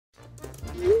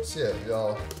谢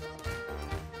要。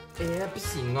不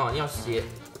行哦，你要写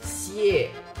谢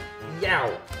要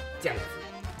这样子。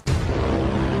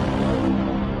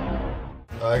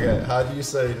Okay, how do you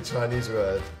say the Chinese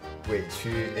word 委屈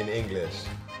in English?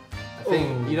 I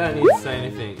think you don't need to say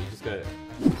anything. You just go.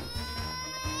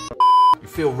 You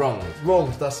feel wronged.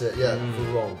 Wronged, that's it. Yeah,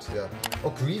 feel wronged. Yeah.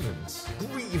 Oh, grievance.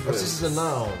 Grievance. Oh, this is a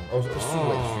noun. Oh,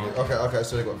 okay.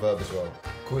 So they got verb as well.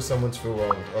 Cause someone to feel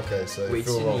wronged. Okay, so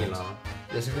feel wronged.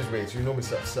 Yes, it is 委屈. Normally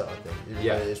it's upset, I think. Even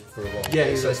though it is feel wronged. Yeah,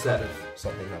 it's upset. upset.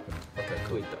 Something happened. Okay,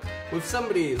 cool. With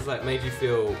somebody it's like made you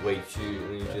feel 委屈,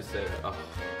 and you just say, oh.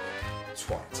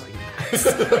 Twat.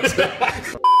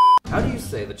 How do you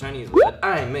say the Chinese word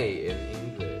暧昧 in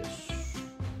English?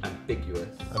 Ambiguous.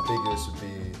 Ambiguous would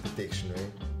be the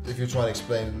dictionary. If you're trying to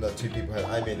explain that two people had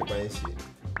暧昧的关系,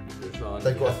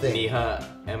 they've got a thing. 你和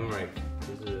Emmerich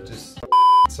就是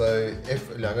So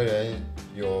if 两个人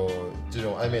有这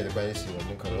种暧昧的关系，我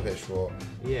们可能可以说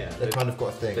Yeah, they kind of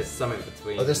got a thing. There's something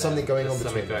between. Oh, there's something going on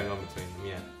between. Something going on between them.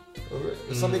 Yeah.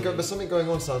 But something going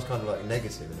on sounds kind of like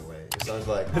negative in a way. It sounds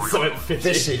like something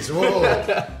fishy. Whoa.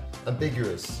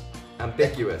 Ambiguous.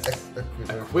 Ambiguous.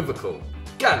 Equivocal.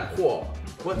 干货.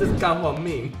 What does 干货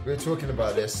mean? We were talking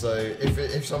about this. So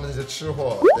if someone is a 吃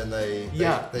货, then they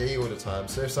eat all the time.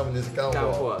 So if someone is a 干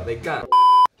货, they 干.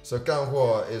 So 干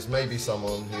货 is maybe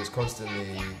someone who is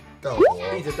constantly 干货.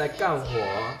 一直在干活.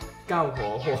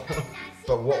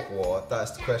 But what 活?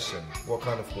 That's the question. What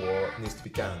kind of 活 needs to be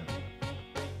干?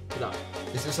 No.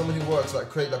 Is it someone who works like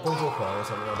create like 工作狂 or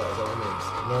something like that? Is that what it means?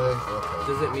 No. Okay.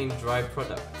 Does it mean dry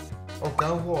products? Oh,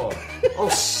 干货. Oh,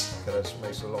 okay, that just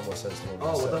makes a lot more sense than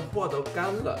what you said. 我的货都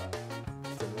干了，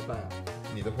怎么办？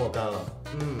你的货干了，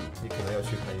你可能要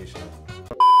去看医生。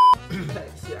看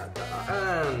一下答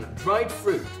案 ：dried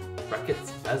fruit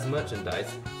brackets as merchandise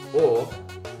or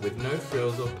with no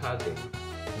frills or padding.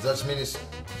 Does that just mean it's?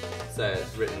 So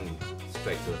it's written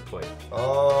straight to the point.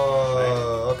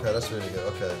 Oh, okay, that's really good.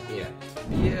 Okay.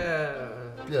 Yeah.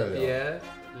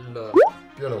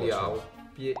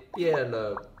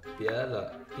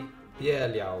 别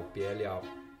了，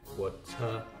我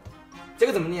车，这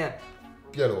个怎么念？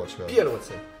别了我车。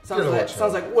上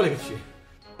次过了个去。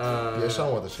别上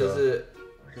我的车。就是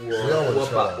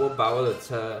我把我的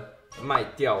车卖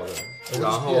掉了，然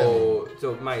后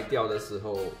就卖掉的时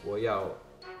候，我要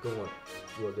跟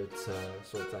我的车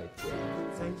说再见。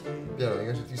别了，应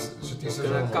该是第四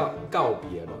跟他告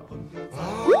别了。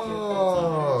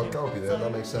哦，告别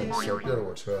 ，that makes sense。别了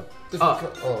我车。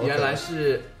原来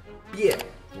是别，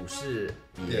不是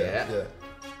别。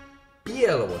别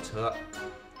了我车。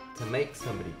To make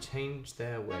somebody change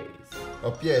their ways.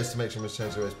 Oh, 别 is to make somebody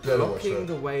change their ways. 别了我车。Blocking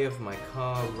the way of my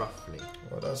car roughly.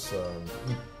 Oh, that's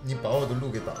你把我的路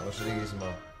给挡了，是这个意思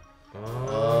吗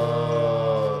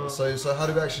？So how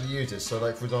do we actually use it? So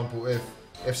like for example,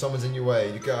 if someone's in your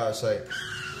way, you go out and say,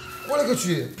 过来个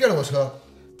去，别了我车。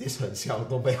This 很像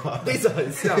东北话。This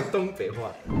很像东北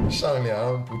话。上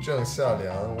梁不正下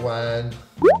梁弯。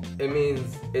It means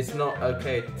it's not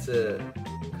okay to.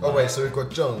 Oh wait, so we've got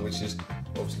正 which is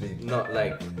obviously not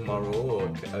like moral or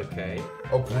okay.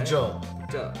 哦，不正。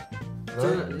就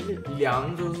是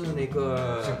梁就是那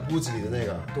个屋子里的那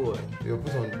个。对。有不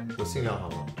同，我姓梁好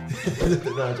吗？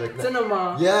真的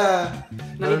吗 ？Yeah。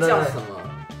那你叫什么？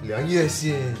梁月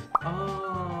信。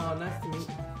哦 ，nice to meet。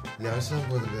梁山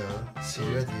伯的梁，喜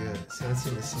悦的悦，相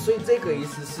信的信。所以这个意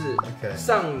思是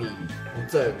上你不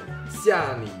正，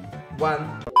下你弯。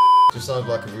Just sounds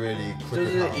like a really crooked house. 就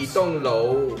是一栋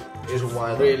楼 is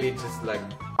really just like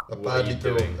a badly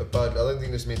built. I don't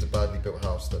think this means a badly built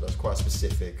house though. That's quite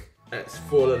specific. It's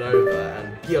fallen over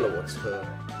and 跌了我车，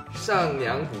上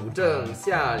梁不正，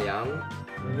下梁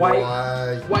歪。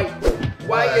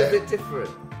Why is it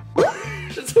different?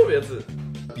 是错别字。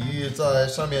比喻在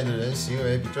上面的人行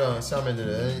为不正，下面的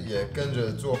人也跟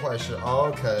着做坏事。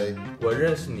OK。我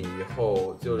认识你以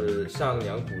后，就是上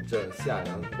梁不正，下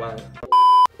梁歪。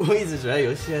我一直觉得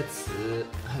有些词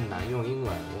很难用英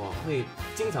文，我会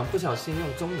经常不小心用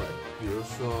中文，比如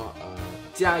说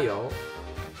加油。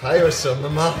还有什么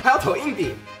吗？还有投硬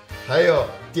币，还有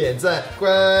点赞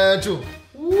关注。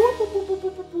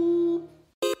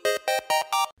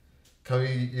Can we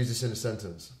use this in a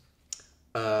sentence?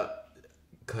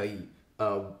 可以。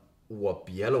我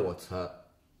别了我车。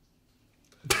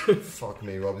Fuck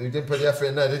me, Rob. You didn't put the effort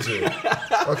in there, did you?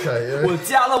 Okay. 我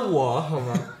加了我好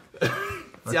吗？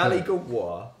加了一个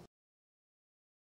我。